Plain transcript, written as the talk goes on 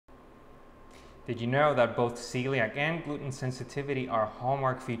Did you know that both celiac and gluten sensitivity are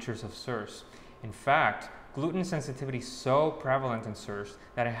hallmark features of CIRS? In fact, gluten sensitivity is so prevalent in CIRS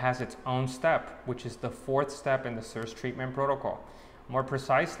that it has its own step, which is the fourth step in the CIRS treatment protocol. More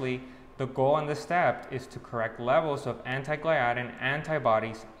precisely, the goal in this step is to correct levels of anti-gliadin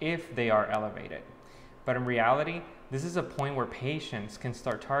antibodies if they are elevated. But in reality, this is a point where patients can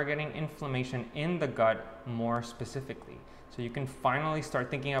start targeting inflammation in the gut more specifically. So you can finally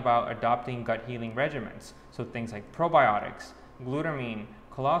start thinking about adopting gut healing regimens. So things like probiotics, glutamine,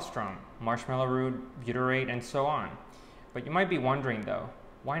 colostrum, marshmallow root, butyrate, and so on. But you might be wondering though,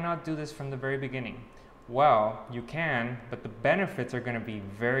 why not do this from the very beginning? Well, you can, but the benefits are going to be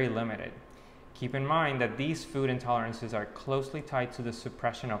very limited. Keep in mind that these food intolerances are closely tied to the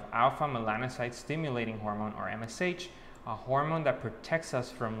suppression of alpha melanocyte stimulating hormone, or MSH, a hormone that protects us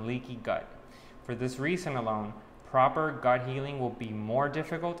from leaky gut. For this reason alone, proper gut healing will be more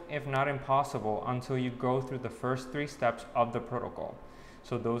difficult, if not impossible, until you go through the first 3 steps of the protocol.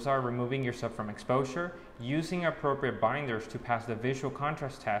 So those are removing yourself from exposure, using appropriate binders to pass the visual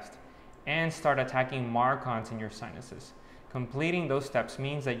contrast test, and start attacking marcons in your sinuses. Completing those steps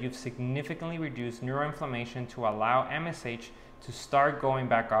means that you've significantly reduced neuroinflammation to allow MSH to start going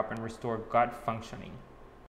back up and restore gut functioning.